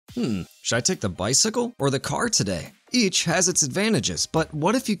Should I take the bicycle or the car today? Each has its advantages, but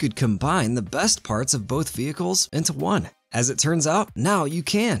what if you could combine the best parts of both vehicles into one? As it turns out, now you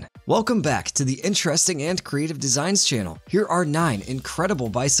can. Welcome back to the Interesting and Creative Designs channel. Here are 9 incredible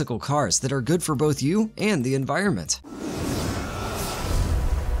bicycle cars that are good for both you and the environment.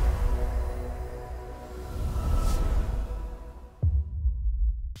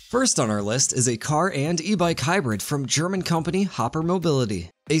 First on our list is a car and e-bike hybrid from German company Hopper Mobility.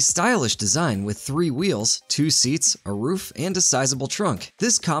 A stylish design with 3 wheels, 2 seats, a roof, and a sizable trunk.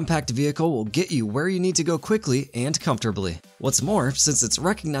 This compact vehicle will get you where you need to go quickly and comfortably. What's more, since it's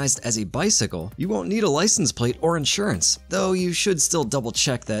recognized as a bicycle, you won't need a license plate or insurance, though you should still double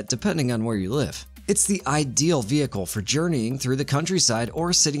check that depending on where you live. It's the ideal vehicle for journeying through the countryside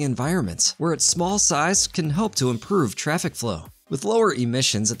or city environments, where its small size can help to improve traffic flow. With lower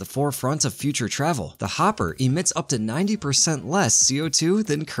emissions at the forefront of future travel, the Hopper emits up to 90% less CO2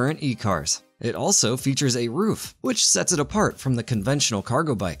 than current e-cars. It also features a roof, which sets it apart from the conventional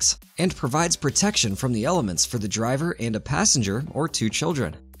cargo bikes, and provides protection from the elements for the driver and a passenger or 2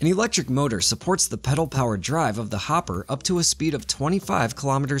 children. An electric motor supports the pedal-powered drive of the Hopper up to a speed of 25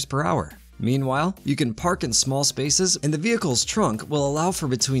 kilometers per hour. Meanwhile, you can park in small spaces, and the vehicle's trunk will allow for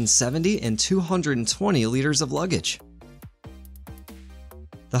between 70 and 220 liters of luggage.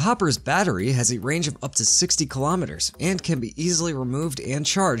 The Hopper's battery has a range of up to 60 kilometers and can be easily removed and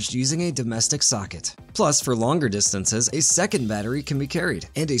charged using a domestic socket. Plus, for longer distances, a second battery can be carried,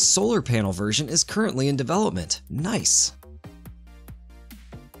 and a solar panel version is currently in development. Nice!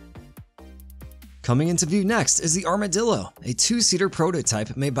 Coming into view next is the Armadillo, a 2-seater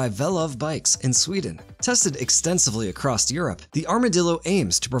prototype made by VeloveBikes in Sweden. Tested extensively across Europe, the Armadillo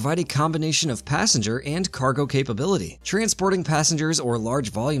aims to provide a combination of passenger and cargo capability, transporting passengers or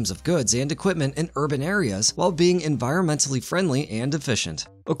large volumes of goods and equipment in urban areas while being environmentally friendly and efficient.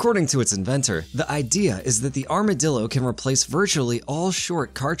 According to its inventor, the idea is that the Armadillo can replace virtually all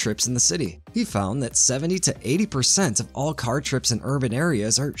short car trips in the city. He found that 70 to 80% of all car trips in urban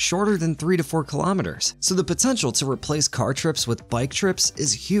areas are shorter than 3 to 4 kilometers, so the potential to replace car trips with bike trips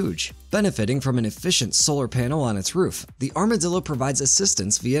is huge. Benefiting from an efficient solar panel on its roof, the Armadillo provides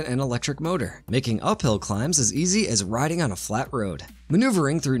assistance via an electric motor, making uphill climbs as easy as riding on a flat road.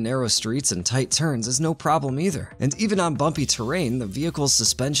 Maneuvering through narrow streets and tight turns is no problem either, and even on bumpy terrain, the vehicle's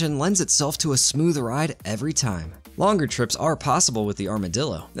suspension lends itself to a smooth ride every time. Longer trips are possible with the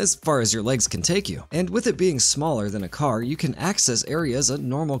Armadillo, as far as your legs can take you, and with it being smaller than a car, you can access areas a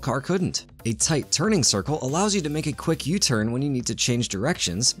normal car couldn't. A tight turning circle allows you to make a quick U-turn when you need to change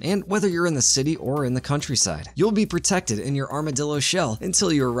directions, and whether you're in the city or in the countryside, you'll be protected in your Armadillo shell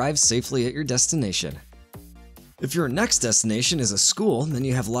until you arrive safely at your destination. If your next destination is a school, then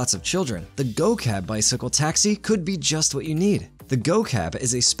you have lots of children, the GoCab bicycle taxi could be just what you need. The GoCab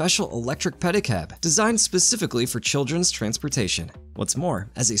is a special electric pedicab designed specifically for children's transportation. What's more,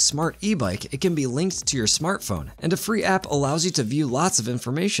 as a smart e-bike, it can be linked to your smartphone, and a free app allows you to view lots of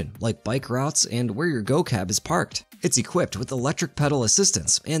information, like bike routes and where your GoCab is parked. It's equipped with electric pedal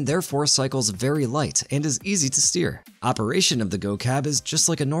assistance and therefore cycles very light and is easy to steer. Operation of the GoCab is just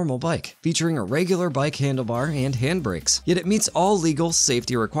like a normal bike, featuring a regular bike handlebar and handbrakes, yet it meets all legal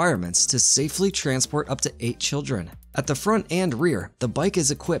safety requirements to safely transport up to 8 children. At the front and rear, the bike is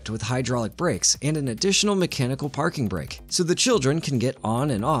equipped with hydraulic brakes and an additional mechanical parking brake, so the children can get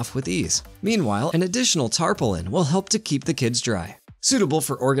on and off with ease. Meanwhile, an additional tarpaulin will help to keep the kids dry. Suitable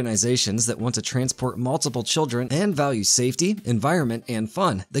for organizations that want to transport multiple children and value safety, environment, and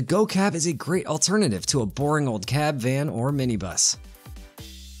fun, the GoCab is a great alternative to a boring old cab, van, or minibus.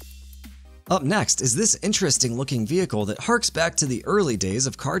 Up next is this interesting looking vehicle that harks back to the early days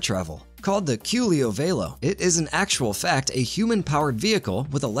of car travel. Called the Qlio Velo, it is in actual fact a human-powered vehicle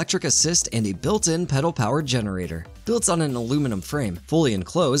with electric assist and a built-in pedal-powered generator. Built on an aluminum frame, fully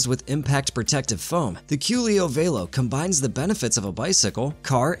enclosed with impact protective foam, the Qlio Velo combines the benefits of a bicycle,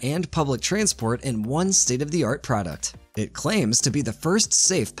 car, and public transport in one state-of-the-art product. It claims to be the first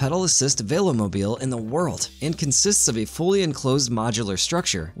safe pedal assist velomobile in the world and consists of a fully enclosed modular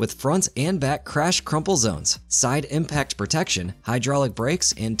structure with front and back crash crumple zones, side impact protection, hydraulic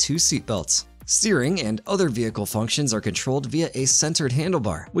brakes, and 2 seat belts. Steering and other vehicle functions are controlled via a centered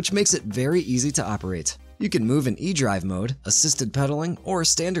handlebar, which makes it very easy to operate. You can move in e-drive mode, assisted pedaling, or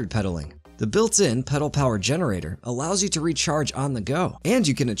standard pedaling. The built-in pedal-powered generator allows you to recharge on the go, and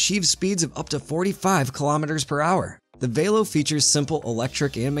you can achieve speeds of up to 45 kilometers per hour. The Velo features simple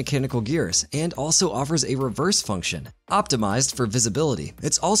electric and mechanical gears and also offers a reverse function. Optimized for visibility,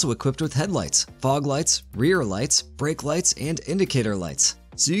 it's also equipped with headlights, fog lights, rear lights, brake lights, and indicator lights.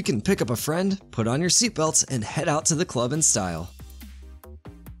 So you can pick up a friend, put on your seatbelts, and head out to the club in style.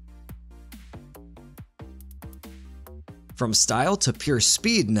 From style to pure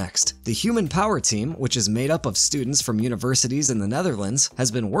speed next, the Human Power team, which is made up of students from universities in the Netherlands,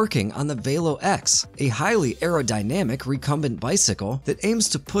 has been working on the VeloX, a highly aerodynamic recumbent bicycle that aims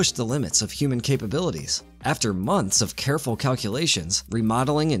to push the limits of human capabilities. After months of careful calculations,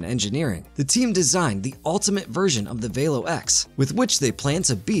 remodeling, and engineering, the team designed the ultimate version of the VeloX, with which they plan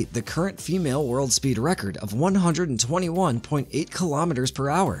to beat the current female world speed record of 121.8 kilometers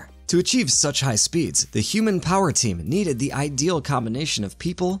per hour. To achieve such high speeds, the Human Power team needed the ideal combination of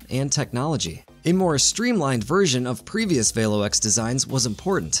people and technology. A more streamlined version of previous VeloX designs was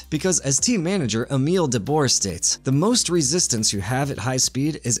important because, as team manager Emile de Boer states, the most resistance you have at high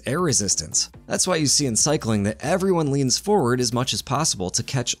speed is air resistance. That's why you see in cycling that everyone leans forward as much as possible to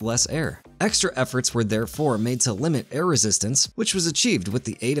catch less air. Extra efforts were therefore made to limit air resistance, which was achieved with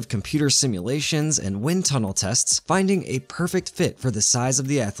the aid of computer simulations and wind tunnel tests, finding a perfect fit for the size of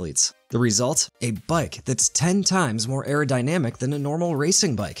the athletes. The result? A bike that's 10 times more aerodynamic than a normal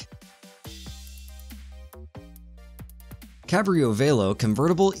racing bike. Cabriovelo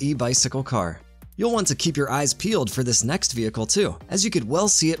convertible e-bicycle car. You'll want to keep your eyes peeled for this next vehicle too, as you could well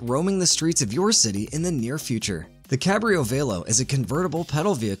see it roaming the streets of your city in the near future. The Cabriovelo is a convertible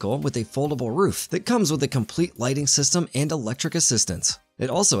pedal vehicle with a foldable roof that comes with a complete lighting system and electric assistance. It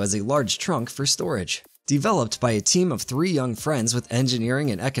also has a large trunk for storage. Developed by a team of 3 young friends with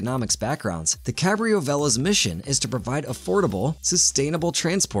engineering and economics backgrounds, the Cabriovelo's mission is to provide affordable, sustainable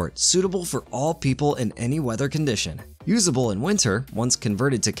transport suitable for all people in any weather condition. Usable in winter, once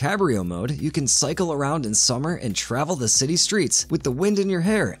converted to Cabrio mode, you can cycle around in summer and travel the city streets with the wind in your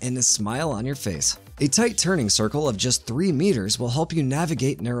hair and a smile on your face. A tight turning circle of just 3 meters will help you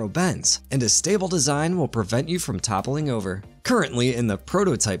navigate narrow bends, and a stable design will prevent you from toppling over. Currently in the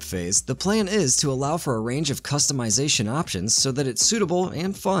prototype phase, the plan is to allow for a range of customization options so that it's suitable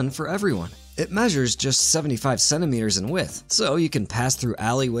and fun for everyone. It measures just 75 centimeters in width, so you can pass through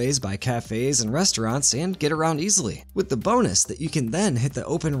alleyways by cafes and restaurants and get around easily, with the bonus that you can then hit the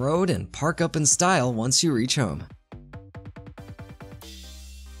open road and park up in style once you reach home.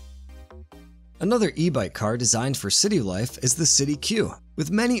 Another e-bike car designed for city life is the CityQ.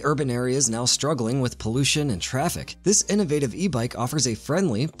 With many urban areas now struggling with pollution and traffic, this innovative e-bike offers a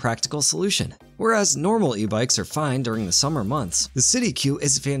friendly, practical solution. Whereas normal e-bikes are fine during the summer months, the CityQ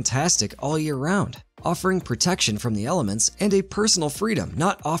is fantastic all year round, offering protection from the elements and a personal freedom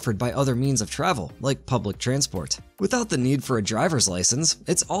not offered by other means of travel, like public transport. Without the need for a driver's license,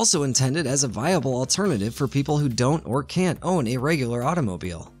 it's also intended as a viable alternative for people who don't or can't own a regular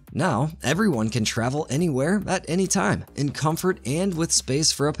automobile. Now, everyone can travel anywhere at any time, in comfort and with space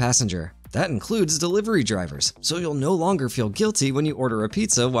for a passenger. That includes delivery drivers, so you'll no longer feel guilty when you order a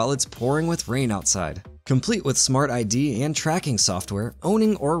pizza while it's pouring with rain outside. Complete with smart ID and tracking software,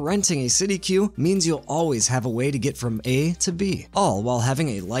 owning or renting a CityQ means you'll always have a way to get from A to B, all while having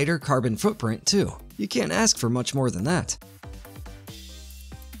a lighter carbon footprint too. You can't ask for much more than that.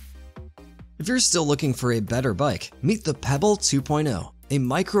 If you're still looking for a better bike, meet the PEBL 2.0. A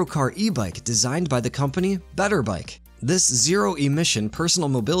microcar e-bike designed by the company BetterBike. This zero-emission personal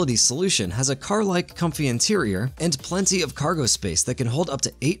mobility solution has a car-like comfy interior and plenty of cargo space that can hold up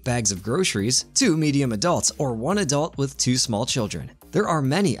to 8 bags of groceries, 2 medium adults, or 1 adult with 2 small children. There are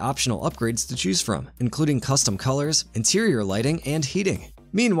many optional upgrades to choose from, including custom colors, interior lighting, and heating.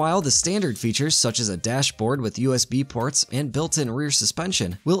 Meanwhile, the standard features such as a dashboard with USB ports and built-in rear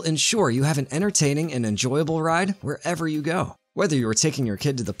suspension will ensure you have an entertaining and enjoyable ride wherever you go. Whether you are taking your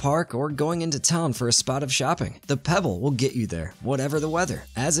kid to the park or going into town for a spot of shopping, the PEBL will get you there, whatever the weather,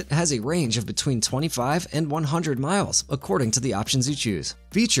 as it has a range of between 25 and 100 miles, according to the options you choose.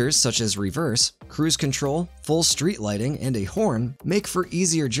 Features such as reverse, cruise control, full street lighting, and a horn make for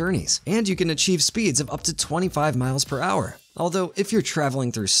easier journeys, and you can achieve speeds of up to 25 miles per hour. Although, if you're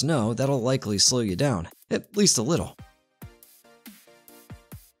traveling through snow, that'll likely slow you down, at least a little.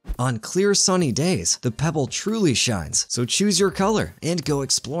 On clear sunny days, the PEBL truly shines, so choose your color and go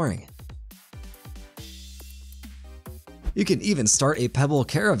exploring. You can even start a PEBL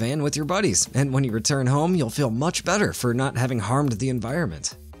caravan with your buddies, and when you return home, you'll feel much better for not having harmed the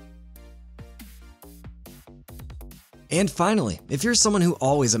environment. And finally, if you're someone who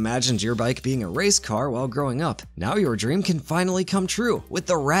always imagined your bike being a race car while growing up, now your dream can finally come true with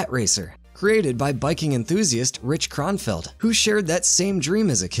the Raht Racer. Created by biking enthusiast Rich Kronfeld, who shared that same dream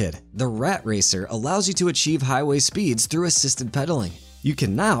as a kid, the Raht Racer allows you to achieve highway speeds through assisted pedaling. You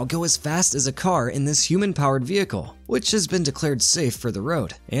can now go as fast as a car in this human-powered vehicle, which has been declared safe for the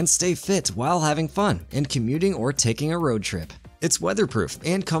road, and stay fit while having fun and commuting or taking a road trip. It's weatherproof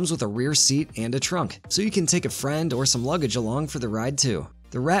and comes with a rear seat and a trunk, so you can take a friend or some luggage along for the ride too.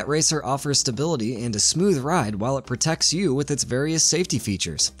 The Raht Racer offers stability and a smooth ride while it protects you with its various safety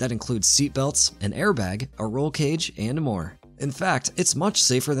features that include seatbelts, an airbag, a roll cage, and more. In fact, it's much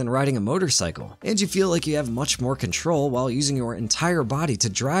safer than riding a motorcycle, and you feel like you have much more control while using your entire body to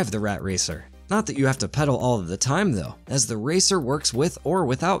drive the Raht Racer. Not that you have to pedal all of the time though, as the Racer works with or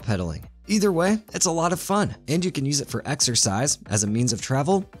without pedaling. Either way, it's a lot of fun, and you can use it for exercise, as a means of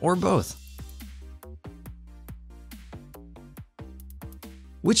travel, or both.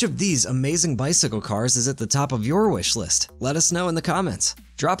 Which of these amazing bicycle cars is at the top of your wish list? Let us know in the comments.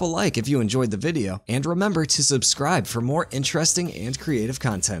 Drop a like if you enjoyed the video, and remember to subscribe for more interesting and creative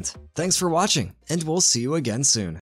content. Thanks for watching, and we'll see you again soon.